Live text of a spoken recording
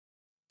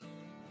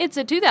It's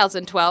a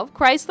 2012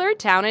 Chrysler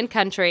Town &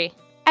 Country.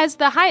 As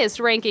the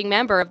highest-ranking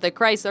member of the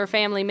Chrysler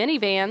family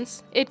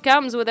minivans, it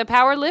comes with a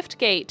power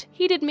liftgate,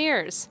 heated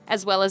mirrors,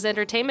 as well as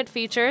entertainment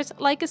features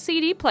like a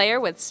CD player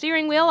with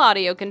steering wheel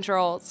audio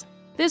controls.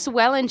 This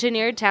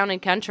well-engineered Town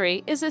 &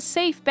 Country is a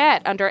safe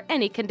bet under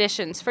any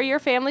conditions for your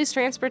family's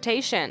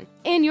transportation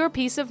and your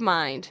peace of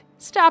mind.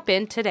 Stop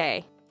in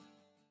today.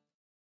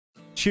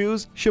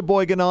 Choose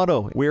Sheboygan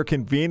Auto. We're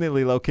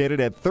conveniently located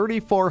at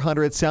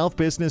 3400 South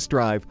Business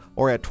Drive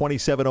or at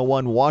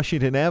 2701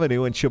 Washington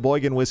Avenue in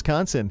Sheboygan,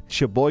 Wisconsin.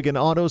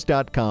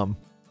 SheboyganAutos.com.